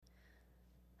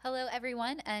Hello,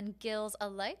 everyone, and Gills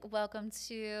alike. Welcome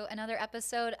to another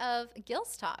episode of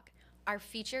Gills Talk. Our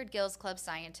featured Gills Club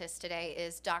scientist today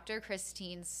is Dr.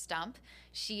 Christine Stump.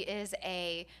 She is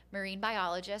a marine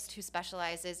biologist who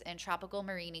specializes in tropical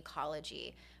marine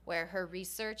ecology, where her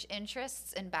research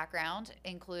interests and background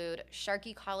include shark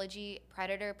ecology,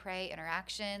 predator-prey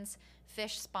interactions,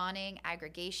 fish spawning,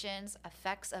 aggregations,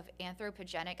 effects of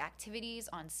anthropogenic activities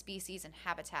on species and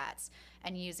habitats,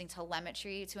 and using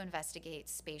telemetry to investigate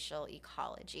spatial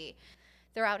ecology.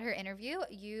 Throughout her interview,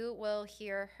 you will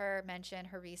hear her mention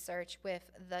her research with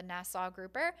the Nassau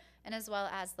grouper and as well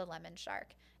as the lemon shark.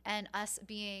 And us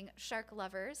being shark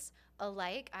lovers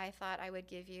alike, I thought I would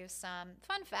give you some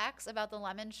fun facts about the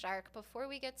lemon shark before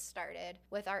we get started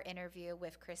with our interview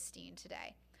with Christine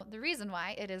today. The reason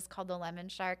why it is called the lemon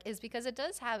shark is because it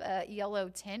does have a yellow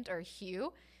tint or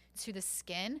hue to the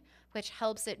skin, which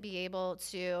helps it be able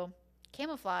to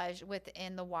camouflage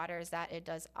within the waters that it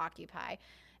does occupy.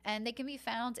 And they can be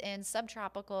found in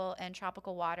subtropical and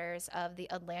tropical waters of the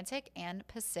Atlantic and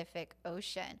Pacific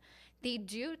Ocean. They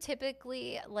do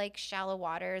typically like shallow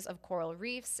waters of coral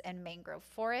reefs and mangrove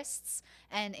forests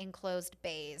and enclosed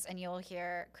bays. And you'll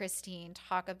hear Christine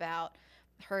talk about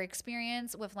her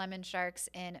experience with lemon sharks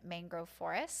in mangrove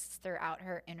forests throughout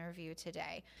her interview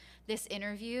today. This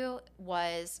interview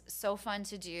was so fun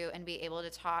to do and be able to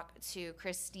talk to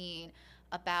Christine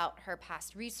about her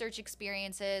past research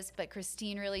experiences, but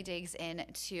Christine really digs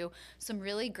into some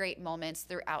really great moments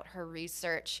throughout her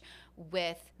research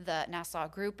with the Nassau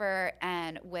grouper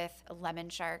and with lemon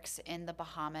sharks in the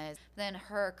Bahamas. Then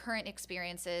her current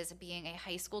experiences being a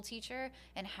high school teacher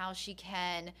and how she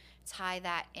can tie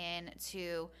that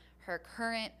into her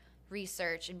current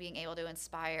research and being able to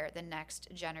inspire the next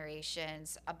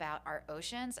generations about our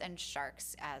oceans and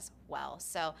sharks as well.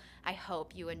 So I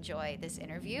hope you enjoy this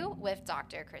interview with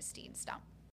Dr. Christine Stump.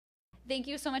 Thank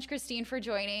you so much, Christine, for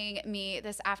joining me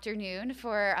this afternoon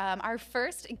for our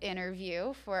first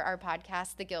interview for our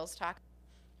podcast, The Gills Talk.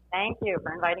 Thank you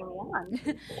for inviting me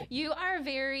on. You are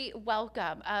very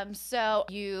welcome. So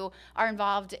you are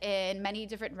involved in many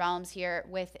different realms here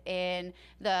within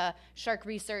the shark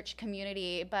research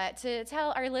community. But to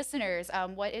tell our listeners,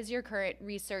 what is your current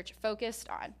research focused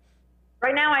on?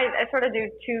 Right now, I sort of do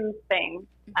two things.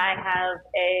 I have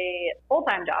a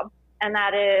full-time job, and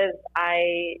that is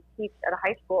I teach at a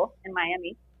high school in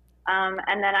Miami.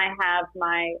 And then I have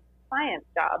my science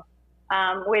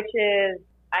job, which is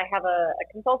I have a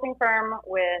consulting firm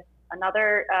with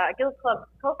another Gills Club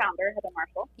co-founder, Heather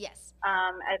Marshall. Yes.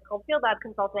 It's called Field Lab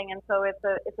Consulting, and so it's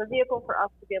a vehicle for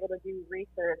us to be able to do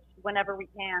research whenever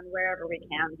we can, wherever we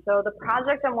can. So the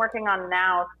project I'm working on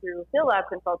now through Field Lab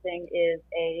Consulting is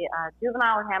a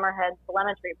juvenile hammerhead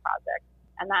telemetry project,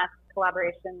 and that's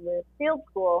collaboration with Field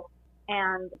School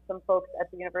and some folks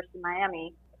at the University of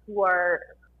Miami who are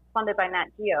funded by Nat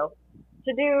Geo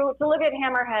to look at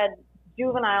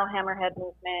juvenile hammerhead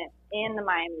movement in the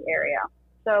Miami area.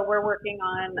 So we're working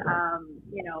on,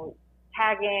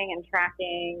 tagging and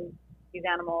tracking these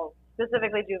animals,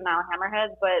 specifically juvenile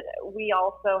hammerheads, but we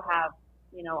also have,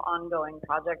 ongoing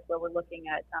projects where we're looking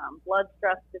at blood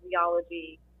stress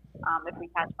physiology, if we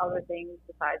catch other things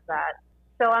besides that.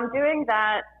 So I'm doing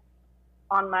that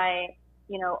on my,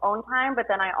 own time, but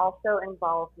then I also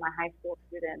involve my high school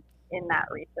students in that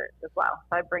research as well.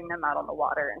 So I bring them out on the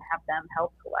water and have them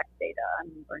help collect data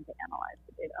and learn to analyze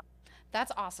the data.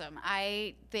 That's awesome.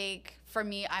 I think for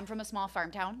me, I'm from a small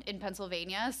farm town in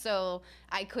Pennsylvania, so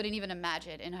I couldn't even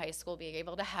imagine in high school being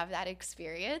able to have that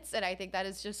experience. And I think that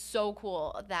is just so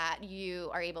cool that you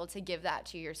are able to give that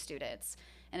to your students,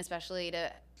 and especially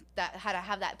how to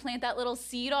have that plant that little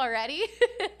seed already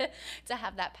to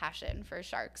have that passion for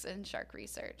sharks and shark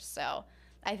research. So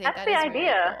I think that's the idea.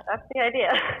 Really cool. That's the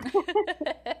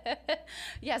idea.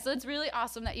 Yeah, so it's really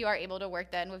awesome that you are able to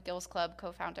work then with Gills Club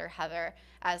co-founder Heather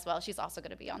as well. She's also going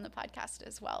to be on the podcast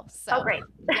as well. So, great.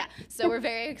 Yeah, so we're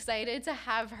very excited to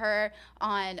have her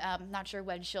on. Not sure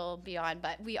when she'll be on,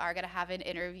 but we are going to have an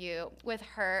interview with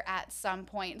her at some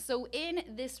point. So in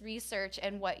this research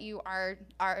and what you are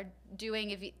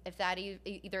doing, if that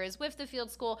either is with the Field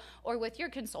School or with your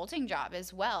consulting job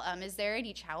as well, is there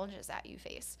any challenges that you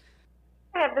face?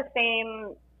 I have the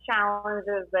same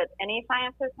challenges that any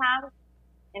scientist has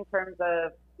in terms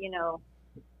of,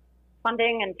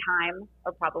 funding and time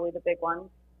are probably the big ones.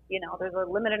 There's a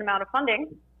limited amount of funding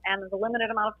and there's a limited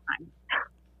amount of time.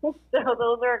 So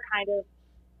those are kind of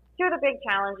two of the big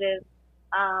challenges,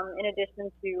 in addition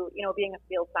to, being a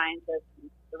field scientist,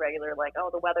 the regular,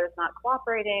 the weather's not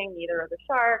cooperating, neither are the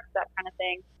sharks, that kind of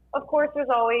thing. Of course,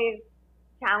 there's always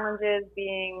challenges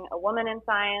being a woman in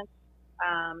science.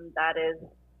 That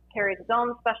carries its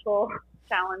own special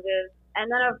challenges.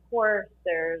 And then, of course,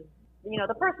 there's,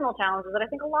 the personal challenges that I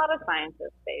think a lot of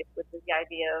scientists face, which is the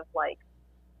idea of like,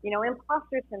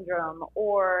 imposter syndrome,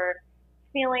 or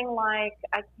feeling like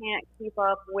I can't keep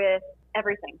up with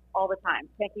everything all the time.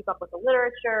 Can't keep up with the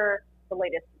literature, the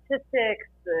latest statistics,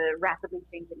 the rapidly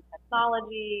changing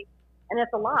technology. And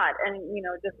it's a lot. And,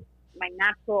 just my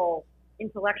natural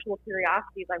intellectual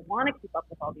curiosity is I want to keep up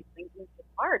with all these things. And it's just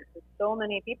hard because so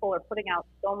many people are putting out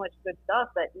so much good stuff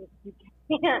that you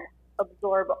can't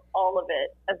absorb all of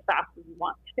it as fast as you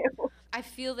want to. I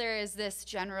feel there is this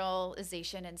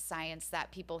generalization in science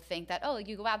that people think that, oh,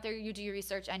 you go out there, you do your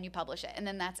research and you publish it, and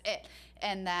then that's it.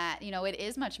 And that, it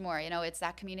is much more, it's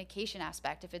that communication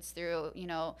aspect. If it's through,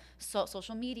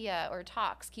 social media or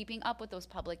talks, keeping up with those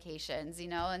publications,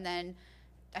 and then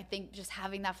I think just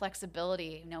having that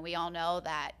flexibility, we all know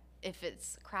that if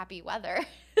it's crappy weather,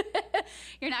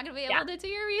 you're not going to be able to do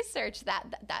your research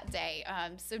that day.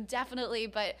 So definitely,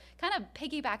 but kind of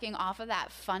piggybacking off of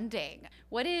that funding,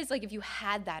 what is, like, if you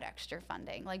had that extra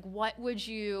funding, like, what would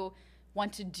you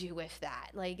want to do with that?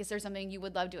 Like, is there something you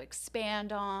would love to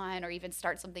expand on or even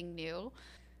start something new?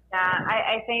 Yeah,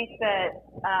 I think that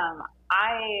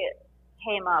I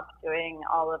came up doing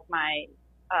all of my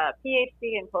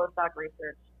PhD and postdoc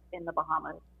research in the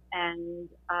Bahamas. And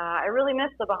I really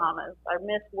miss the Bahamas. I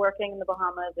miss working in the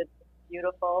Bahamas. It's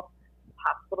beautiful.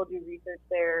 Possible to do research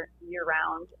there year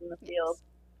round in the field.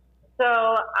 So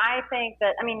I think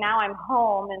that, now I'm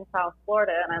home in South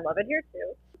Florida and I love it here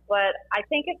too. But I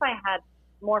think if I had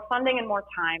more funding and more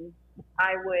time,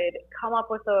 I would come up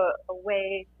with a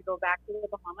way to go back to the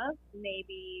Bahamas,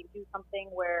 maybe do something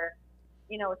where,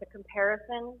 it's a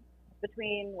comparison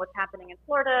between what's happening in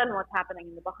Florida and what's happening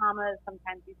in the Bahamas.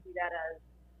 Sometimes you see that as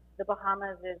the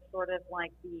Bahamas is sort of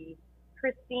like the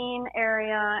pristine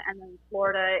area, and then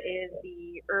Florida is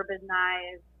the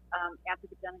urbanized,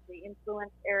 anthropogenically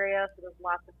influenced area. So there's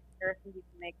lots of comparisons you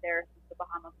can make there, since the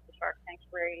Bahamas is a shark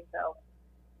sanctuary. So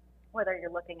whether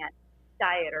you're looking at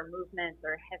diet or movements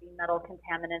or heavy metal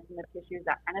contaminants in the tissues,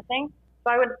 that kind of thing.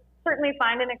 So I would certainly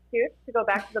find an excuse to go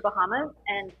back to the Bahamas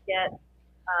and get,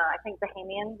 I think,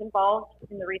 Bahamians involved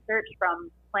in the research, from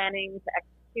planning to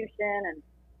execution,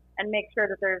 and make sure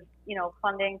that there's,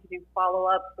 funding to do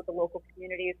follow-ups with the local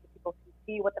communities so people can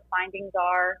see what the findings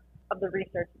are of the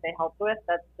research that they helped with.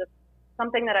 That's just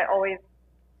something that I always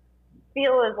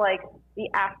feel is like the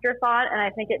afterthought, and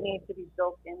I think it needs to be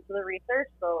built into the research.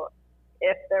 So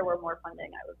if there were more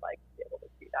funding, I would like to be able to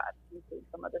do that, include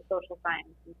some of the social science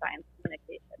and science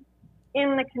communication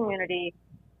in the community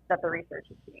that the research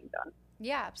is being done.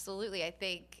 Yeah, absolutely. I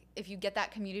think if you get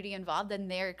that community involved, then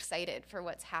they're excited for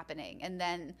what's happening, and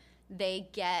then they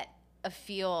get a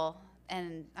feel,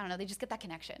 and I don't know, they just get that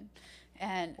connection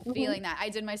and feeling that. I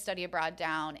did my study abroad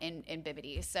down in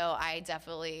Bibity, so I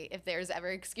definitely, if there's ever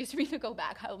excuse for me to go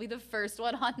back, I'll be the first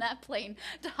one on that plane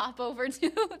to hop over to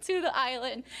the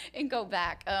island and go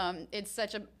back. It's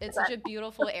such a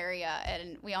beautiful area,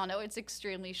 and we all know it's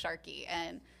extremely sharky,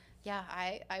 and yeah,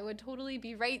 I would totally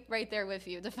be right there with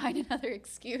you to find another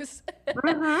excuse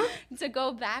to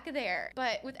go back there.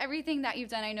 But with everything that you've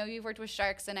done, I know you've worked with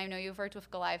sharks, and I know you've worked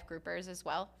with Goliath groupers as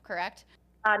well, correct?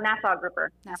 Nassau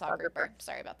grouper. Nassau grouper.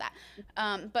 Sorry about that.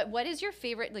 But what is your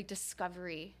favorite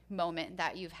discovery moment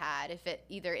that you've had, if it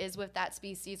either is with that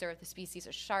species or if the species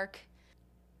is shark?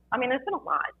 There's been a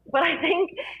lot, but I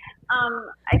think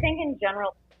in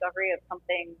general, discovery of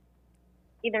something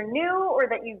either new or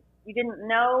that you didn't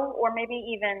know, or maybe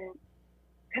even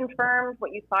confirmed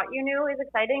what you thought you knew, is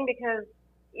exciting, because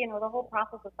the whole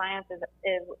process of science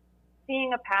is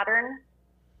seeing a pattern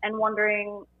and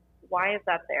wondering, why is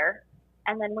that there?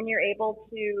 And then when you're able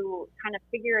to kind of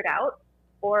figure it out,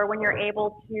 or when you're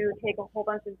able to take a whole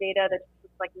bunch of data that's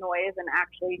just like noise and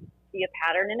actually see a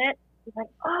pattern in it, it's like,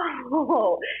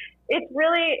 oh, it's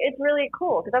really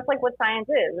cool, because that's like what science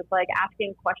is. It's like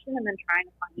asking a question and then trying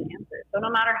to find an answer. So no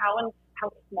matter how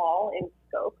small in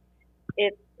scope,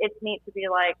 it's neat to be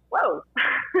like, whoa,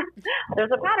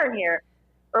 there's a pattern here.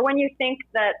 Or when you think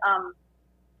that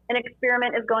an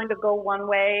experiment is going to go one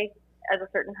way as a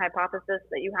certain hypothesis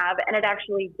that you have, and it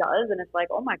actually does, and it's like,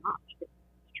 oh my gosh, it's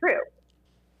true.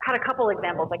 I had a couple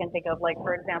examples I can think of. Like,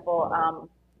 for example,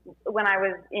 when I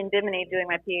was in Bimini doing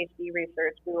my PhD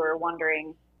research, we were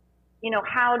wondering,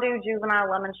 how do juvenile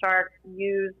lemon sharks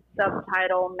use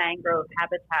subtidal mangrove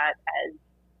habitat as,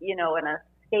 an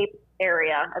escape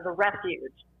area, as a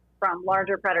refuge from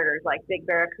larger predators like big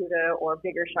barracuda or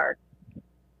bigger sharks?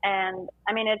 And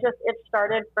it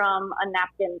started from a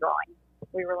napkin drawing.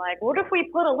 We were like, what if we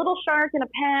put a little shark in a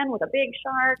pen with a big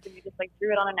shark, and we just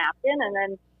drew it on a napkin, and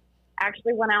then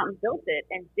actually went out and built it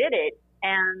and did it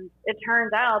And it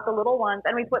turns out the little ones,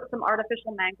 and we put some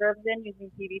artificial mangroves in using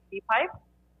PVC pipes.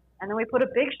 And then we put a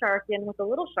big shark in with a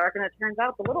little shark, and it turns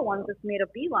out the little ones just made a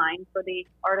beeline for the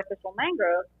artificial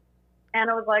mangrove. And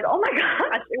it was like, oh my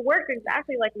gosh, it worked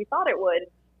exactly like we thought it would.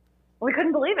 We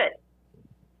couldn't believe it.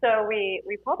 So we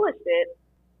published it,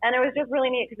 and it was just really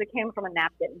neat because it came from a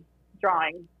napkin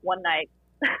drawing one night.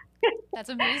 That's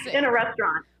amazing. In a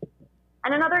restaurant.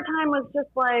 And another time was just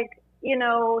like, you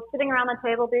know, sitting around the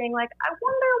table being like, I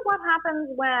wonder what happens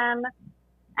when,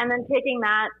 and then taking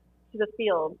that to the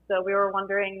field. So we were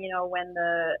wondering, you know, when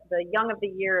the young of the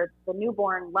year, the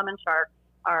newborn lemon sharks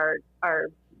are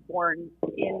born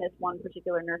in this one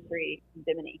particular nursery in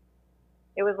Bimini.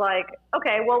 It was like,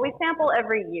 okay, well, we sample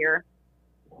every year,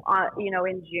 you know,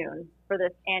 in June for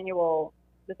this annual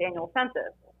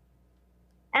census.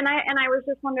 And I was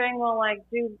just wondering, well, like,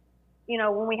 you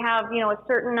know, when we have, you know, a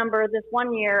certain number this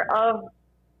one year of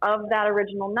that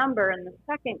original number, and the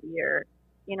second year,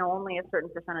 you know, only a certain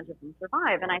percentage of them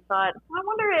survive. And I thought, I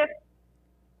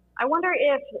wonder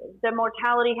if the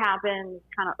mortality happens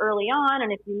kind of early on,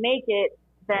 and if you make it,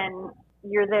 then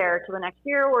you're there to the next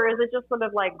year, or is it just sort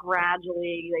of like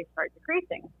gradually they start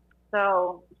decreasing?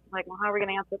 So, like, well, how are we going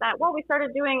to answer that? Well, we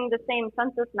started doing the same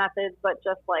census methods, but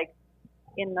just like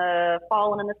in the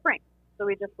fall and in the spring. So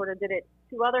we just sort of did it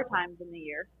 2 other times in the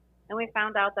year. And we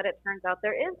found out that it turns out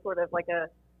there is sort of like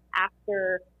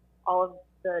after all of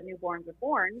the newborns are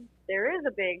born, there is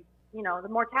a big, you know, the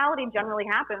mortality generally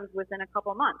happens within a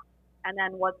couple months. And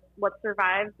then what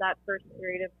survives that first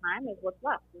period of time is what's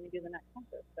left when we do the next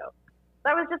census. So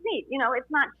that was just neat. You know,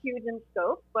 it's not huge in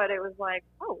scope, but it was like,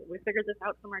 oh, we figured this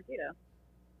out from our data.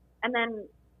 And then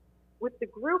with the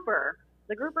grouper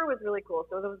was really cool.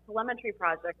 So there was a telemetry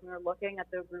project, and we were looking at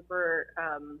the grouper,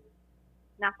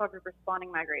 Nassau grouper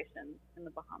spawning migration in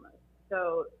the Bahamas.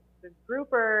 So the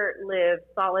grouper live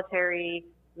solitary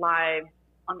lives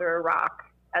under a rock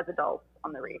as adults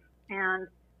on the reef. And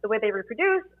the way they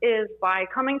reproduce is by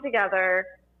coming together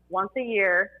once a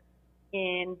year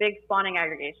in big spawning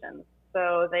aggregations.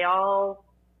 So they all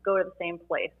go to the same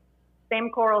place, same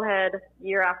coral head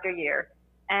year after year.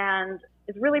 And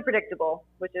it's really predictable,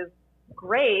 which is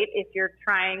great if you're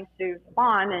trying to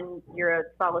spawn and you're a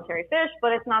solitary fish,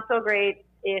 but it's not so great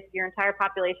if your entire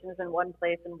population is in one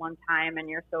place in one time and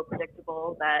you're so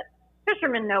predictable that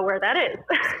fishermen know where that is.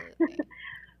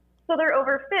 So they're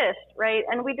overfished, right?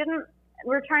 And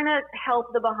we're trying to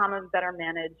help the Bahamas better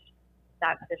manage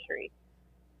that fishery.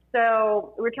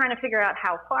 So we're trying to figure out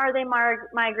how far they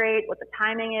migrate, what the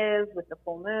timing is with the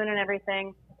full moon and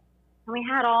everything. And we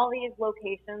had all these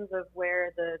locations of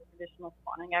where the traditional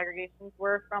spawning aggregations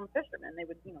were from fishermen. They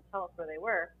would, you know, tell us where they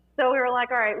were. So we were like,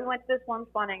 all right, we went to this one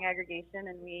spawning aggregation,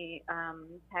 and we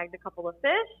tagged a couple of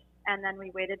fish, and then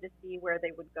we waited to see where they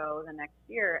would go the next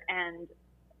year. And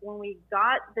when we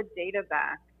got the data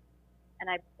back, and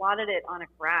I plotted it on a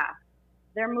graph,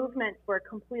 their movements were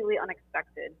completely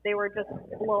unexpected. They were just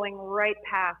blowing right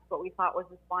past what we thought was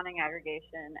the spawning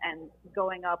aggregation and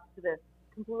going up to this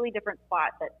completely different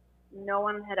spot that no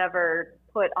one had ever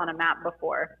put on a map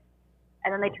before.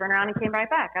 And then they turned around and came right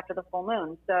back after the full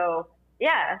moon. So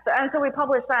yeah, so we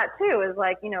published that too, is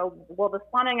like, you know, well, the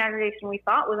spawning aggregation we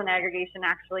thought was an aggregation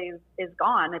actually is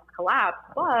gone, it's collapsed,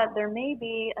 but there may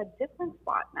be a different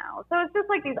spot now. So it's just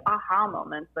like these aha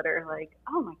moments that are like,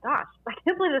 oh my gosh, I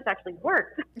can't believe this actually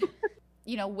worked.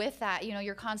 You know, with that, you know,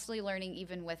 you're constantly learning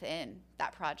even within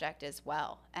that project as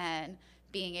well. And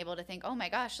being able to think, oh my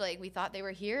gosh, like we thought they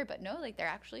were here, but no, like they're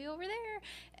actually over there.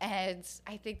 And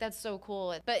I think that's so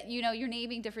cool. But, you know, you're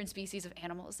naming different species of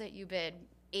animals that you've been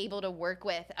able to work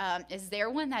with. Is there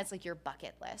one that's like your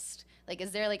bucket list? Like,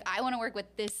 is there like, I want to work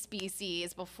with this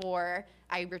species before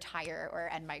I retire or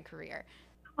end my career?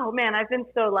 Oh man, I've been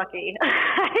so lucky.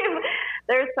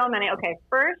 There's so many. Okay,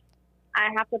 first, I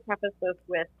have to preface this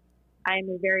with, I'm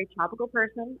a very tropical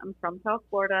person. I'm from South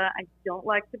Florida. I don't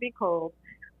like to be cold.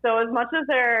 So as much as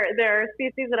there are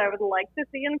species that I would like to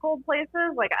see in cold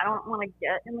places, like I don't want to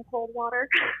get in the cold water.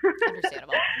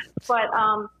 Understandable. But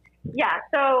yeah,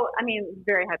 so I mean,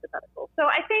 very hypothetical. So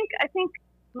I think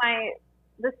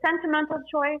the sentimental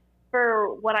choice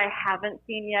for what I haven't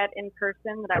seen yet in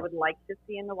person that I would like to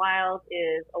see in the wild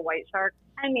is a white shark.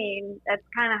 I mean, that's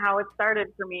kind of how it started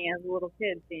for me as a little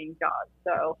kid seeing Jaws.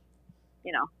 So,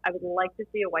 you know, I would like to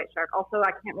see a white shark. Also, I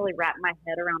can't really wrap my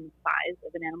head around the size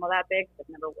of an animal that big. I've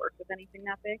never worked with anything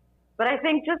that big. But I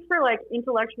think just for like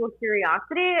intellectual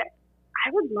curiosity, I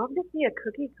would love to see a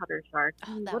cookie cutter shark.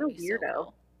 Oh, what a weirdo. So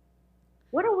cool.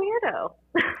 What a weirdo.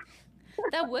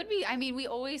 That would be, I mean, we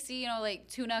always see, like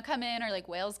tuna come in or like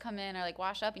whales come in or like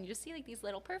wash up and you just see like these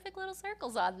little perfect little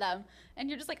circles on them. And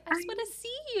you're just like, I just want to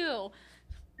see you.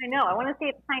 I know. I want to see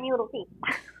its tiny little feet.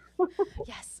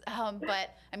 Yes.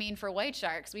 But I mean, for white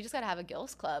sharks, we just got to have a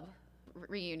Gills Club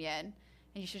reunion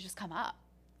and you should just come up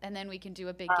and then we can do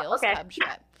a big Gills okay. Club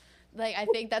trip. Like, I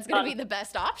think that's going to be the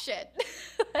best option.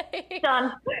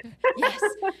 Done. Yes.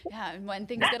 Yeah. And when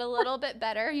things get a little bit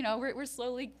better, we're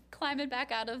slowly climbing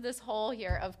back out of this hole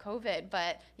here of COVID.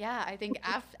 But yeah, I think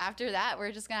after that,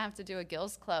 we're just going to have to do a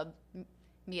Gills Club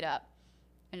meetup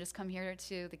and just come here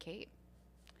to the Cape.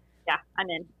 Yeah, I'm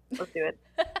in. Let's do it.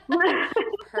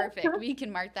 Perfect. We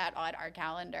can mark that on our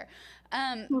calendar.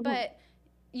 But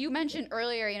you mentioned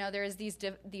earlier, there's these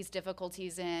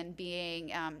difficulties in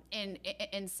being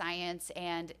in science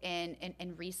and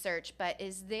in research. But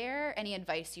is there any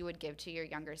advice you would give to your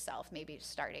younger self, maybe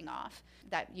starting off,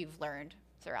 that you've learned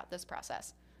throughout this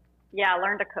process? Yeah,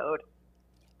 learn to code.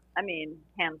 I mean,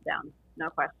 hands down, no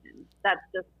question. That's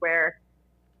just where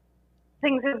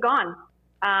things have gone.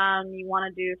 You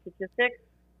want to do statistics,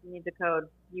 you need to code.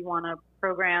 You want to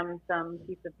program some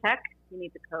piece of tech, you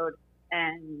need to code.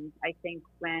 And I think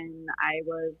when I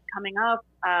was coming up,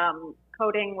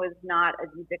 coding was not as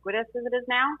ubiquitous as it is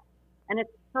now. And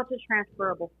it's such a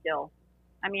transferable skill.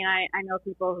 I mean, I know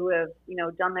people who have,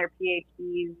 done their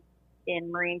PhDs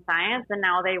in marine science and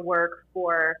now they work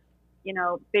for,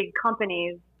 big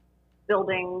companies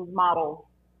building models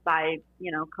by,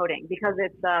 coding because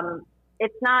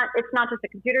it's not just a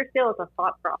computer skill, it's a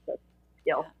thought process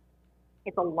skill.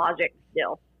 It's a logic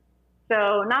skill.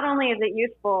 So not only is it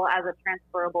useful as a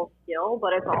transferable skill,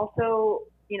 but it's also,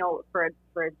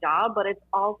 for a job, but it's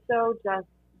also just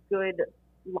good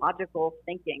logical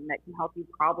thinking that can help you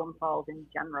problem solve in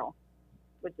general,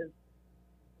 which is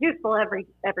useful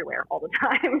everywhere all the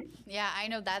time. Yeah, I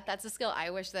know that's a skill I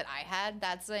wish that I had.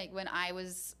 That's like when I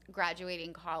was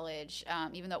graduating college,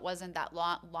 even though it wasn't that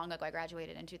long ago, I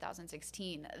graduated in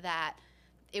 2016, that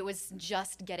it was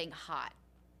just getting hot.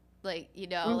 Like,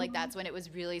 like that's when it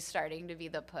was really starting to be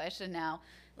the push. And now,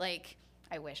 like,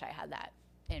 I wish I had that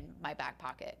in my back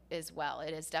pocket as well.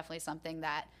 It is definitely something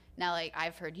that now, like,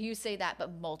 I've heard you say that,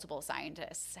 but multiple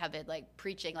scientists have been like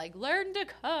preaching, like, learn to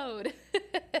code.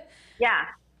 Yeah.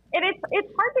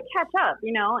 It's hard to catch up,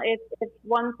 it's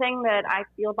one thing that I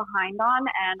feel behind on,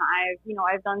 and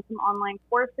I've done some online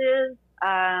courses,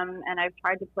 and I've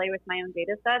tried to play with my own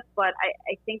data sets, but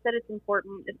I think that it's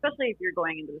important, especially if you're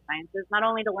going into the sciences, not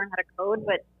only to learn how to code,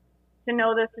 but to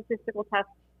know the statistical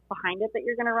tests behind it that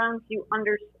you're going to run, so you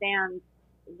understand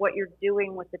what you're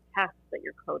doing with the tests that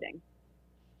you're coding.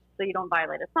 So you don't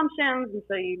violate assumptions, and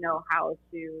so you know how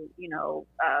to,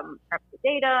 prep the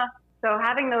data. So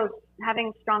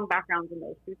having strong backgrounds in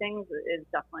those two things is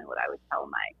definitely what I would tell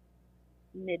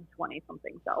my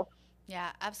mid-20-something self. Yeah,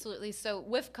 absolutely. So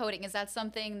with coding, is that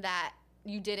something that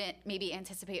you didn't maybe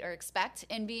anticipate or expect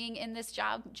in being in this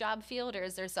job field, or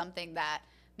is there something that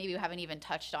maybe you haven't even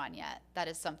touched on yet that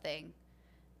is something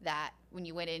that when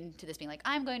you went into this being like,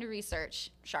 I'm going to research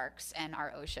sharks and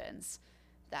our oceans,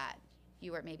 that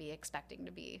you were maybe expecting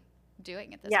to be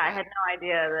doing at this point? I had no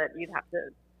idea that you'd have to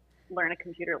learn a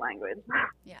computer language.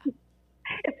 Yeah.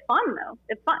 It's fun though.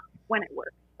 It's fun when it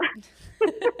works.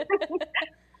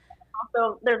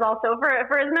 Also, there's also for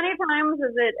as many times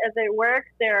as it works,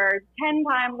 there are 10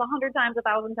 times, 100 times,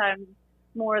 1,000 times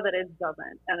more that it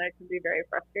doesn't, and it can be very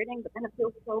frustrating. But then it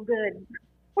feels so good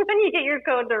when you get your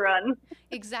code to run.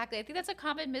 Exactly. I think that's a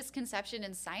common misconception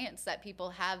in science that people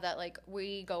have, that like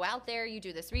we go out there, you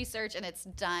do this research, and it's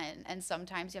done. And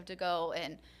sometimes you have to go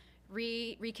and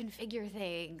reconfigure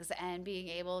things and being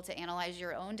able to analyze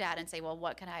your own data and say, well,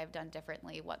 what can I have done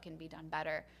differently? What can be done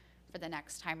better for the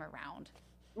next time around?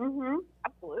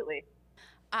 Absolutely.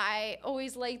 I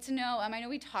always like to know, I know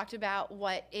we talked about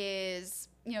what is,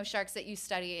 sharks that you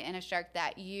study and a shark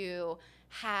that you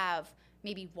have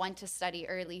maybe want to study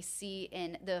or at least see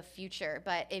in the future.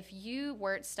 But if you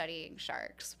weren't studying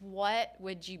sharks, what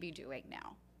would you be doing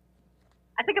now?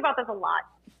 I think about this a lot.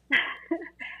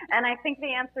 And I think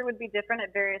the answer would be different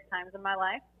at various times in my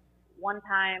life. One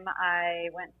time I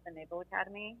went to the Naval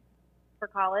Academy for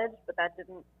college, but that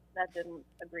didn't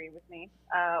agree with me.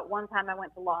 One time I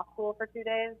went to law school for 2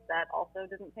 days. That also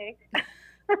didn't take.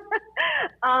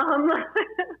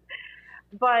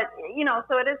 But,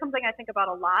 so it is something I think about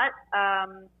a lot.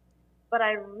 But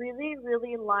I really,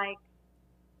 really like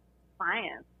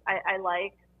science. I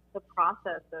like the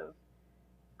process of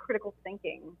critical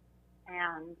thinking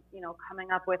and,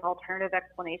 coming up with alternative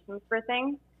explanations for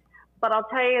things. But I'll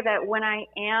tell you that when I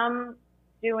am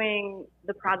doing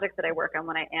the projects that I work on,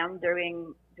 when I am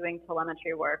doing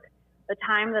telemetry work, the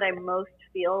time that I most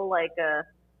feel like a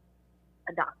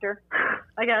doctor,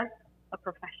 I guess, a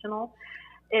professional,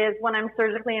 is when I'm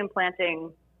surgically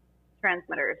implanting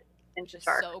transmitters into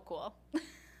sharks. So cool.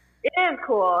 It is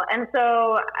cool. And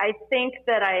so I think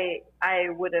that I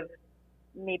would have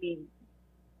maybe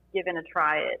given a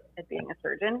try at being a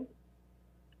surgeon.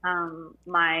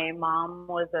 My mom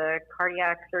was a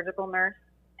cardiac surgical nurse,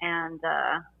 and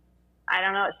I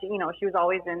don't know, she was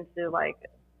always into like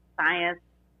science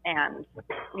and,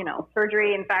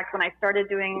 surgery. In fact, when I started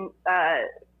doing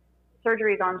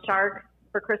surgeries on sharks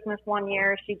for Christmas one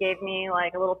year, she gave me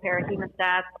like a little pair of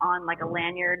hemostats on like a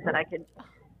lanyard that I could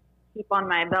keep on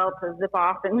my belt to zip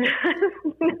off and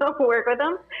work with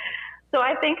them. So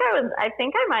I think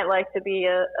I might like to be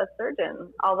a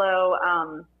surgeon, although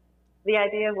the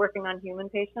idea of working on human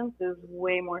patients is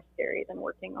way more scary than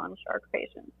working on shark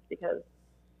patients, because,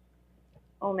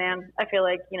 oh man, I feel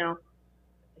like,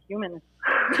 humans,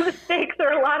 the stakes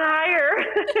are a lot higher.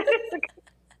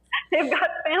 They've got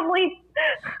families.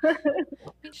 I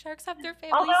mean, sharks have their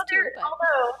families too.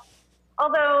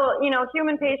 Although,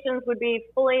 human patients would be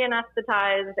fully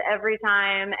anesthetized every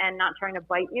time and not trying to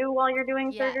bite you while you're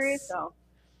doing surgery. So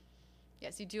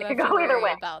yes, you do have to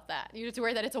worry about that. You have to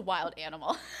worry that it's a wild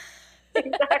animal.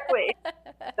 Exactly.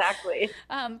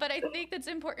 But I think it's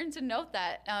important to note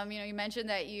that, you mentioned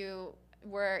that you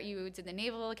did the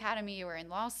Naval Academy, you were in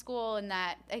law school, and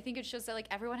that I think it shows that like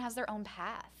everyone has their own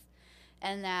path,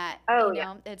 and that,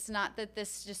 it's not that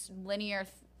this just linear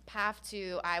path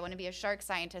to, I want to be a shark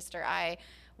scientist, or I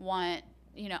want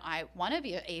to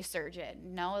be a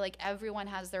surgeon. No, like everyone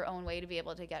has their own way to be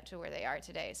able to get to where they are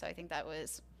today. So I think that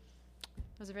was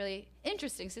really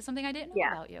interesting. So something I didn't know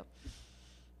about you.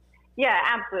 Yeah,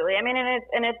 absolutely. I mean,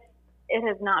 it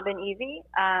has not been easy.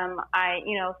 I,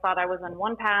 thought I was on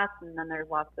one path, and then there's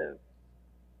lots of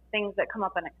things that come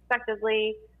up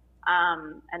unexpectedly.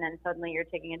 And then suddenly you're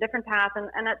taking a different path.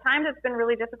 And at times it's been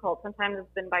really difficult. Sometimes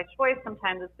it's been by choice.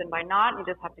 Sometimes it's been by not. You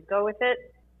just have to go with it.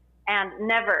 And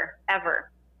never, ever,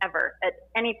 ever at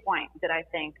any point did I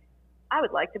think I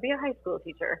would like to be a high school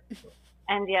teacher.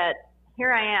 And yet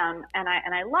here I am, and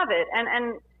I love it.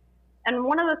 And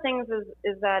one of the things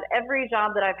is that every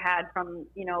job that I've had, from,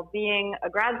 being a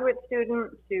graduate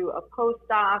student to a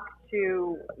postdoc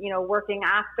to, working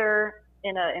after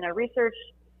in a research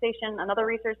station, another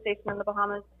research station in the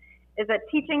Bahamas, is that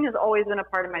teaching has always been a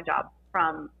part of my job,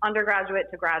 from undergraduate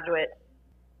to graduate.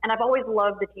 And I've always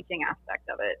loved the teaching aspect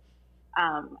of it.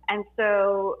 And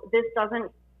so this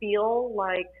doesn't feel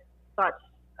like such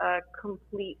a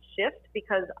complete shift,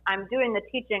 because I'm doing the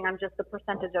teaching, I'm just, the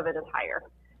percentage of it is higher.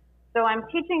 So I'm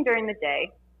teaching during the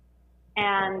day,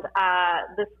 and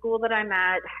the school that I'm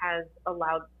at has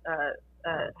allowed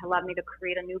me to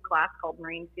create a new class called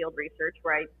Marine Field Research,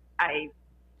 where I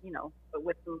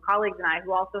with some colleagues and I,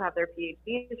 who also have their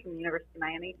PhDs from the University of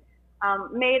Miami,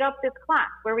 made up this class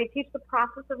where we teach the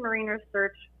process of marine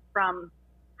research, from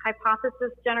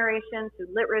hypothesis generation to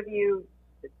lit review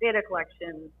to data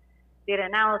collection, data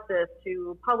analysis,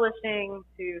 to publishing,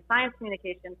 to science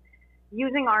communication,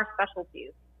 using our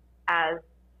specialties as,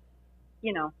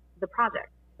 the project.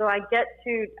 So I get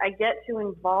to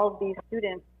involve these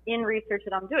students in research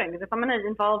that I'm doing, because if I'm going to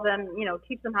involve them,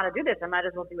 teach them how to do this, I might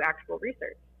as well do actual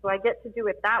research. So I get to do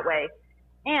it that way.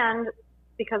 And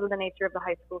because of the nature of the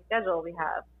high school schedule, we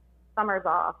have summers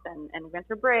off and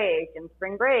winter break and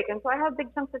spring break. And so I have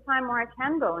big chunks of time where I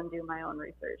can go and do my own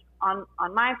research on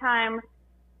my time,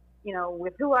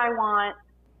 with who I want.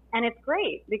 And it's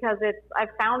great, because I've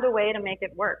found a way to make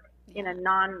it work in a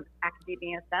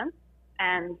non-academia sense.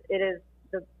 And it is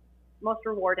the most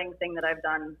rewarding thing that I've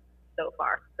done so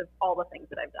far, of all the things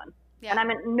that I've done. Yeah. And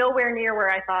I'm nowhere near where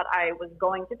I thought I was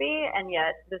going to be, and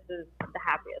yet this is the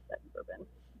happiest I've ever been.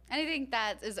 And I think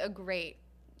that is a great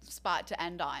spot to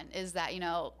end on, is that,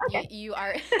 okay. you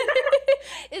are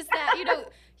is that,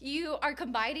 you are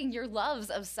combining your loves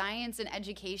of science and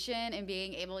education, and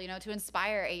being able, to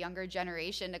inspire a younger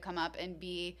generation to come up and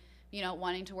be,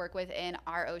 wanting to work within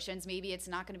our oceans. Maybe it's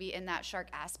not going to be in that shark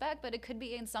aspect, but it could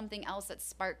be in something else that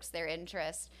sparks their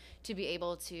interest to be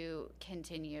able to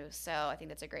continue. So I think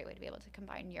that's a great way to be able to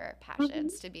combine your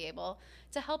passions, to be able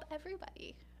to help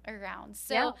everybody around.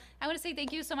 So I want to say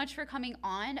thank you so much for coming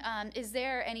on. Is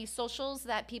there any socials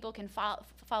that people can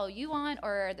follow you on,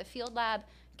 or the Field Lab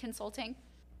Consulting?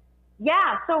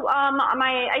 Yeah, so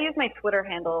I use my Twitter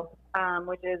handle,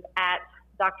 which is at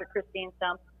Dr. Christine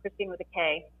Stump, Christine with a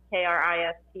K,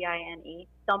 Kristine,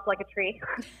 Stump like a tree.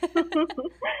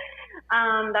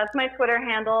 That's my Twitter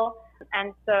handle.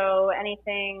 And so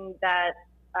anything that,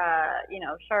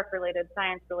 shark related,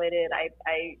 science related,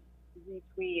 I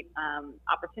retweet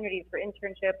opportunities for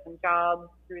internships and jobs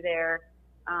through there.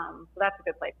 So that's a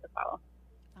good place to follow.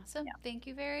 Awesome. Yeah. Thank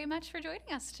you very much for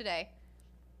joining us today.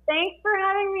 Thanks for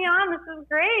having me on. This is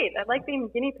great. I like being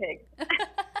guinea pig.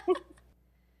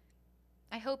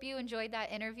 I hope you enjoyed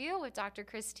that interview with Dr.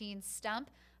 Christine Stump.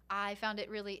 I found it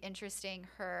really interesting,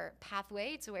 her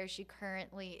pathway to where she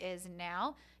currently is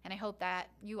now. And I hope that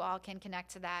you all can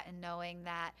connect to that and knowing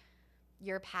that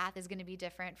your path is going to be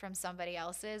different from somebody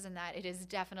else's and that it is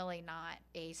definitely not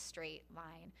a straight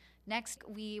line. Next,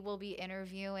 we will be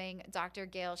interviewing Dr.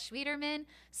 Gail Schwieterman,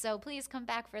 so please come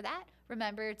back for that.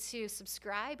 Remember to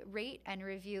subscribe, rate, and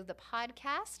review the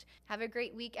podcast. Have a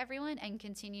great week, everyone, and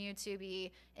continue to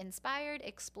be inspired,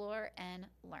 explore, and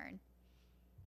learn.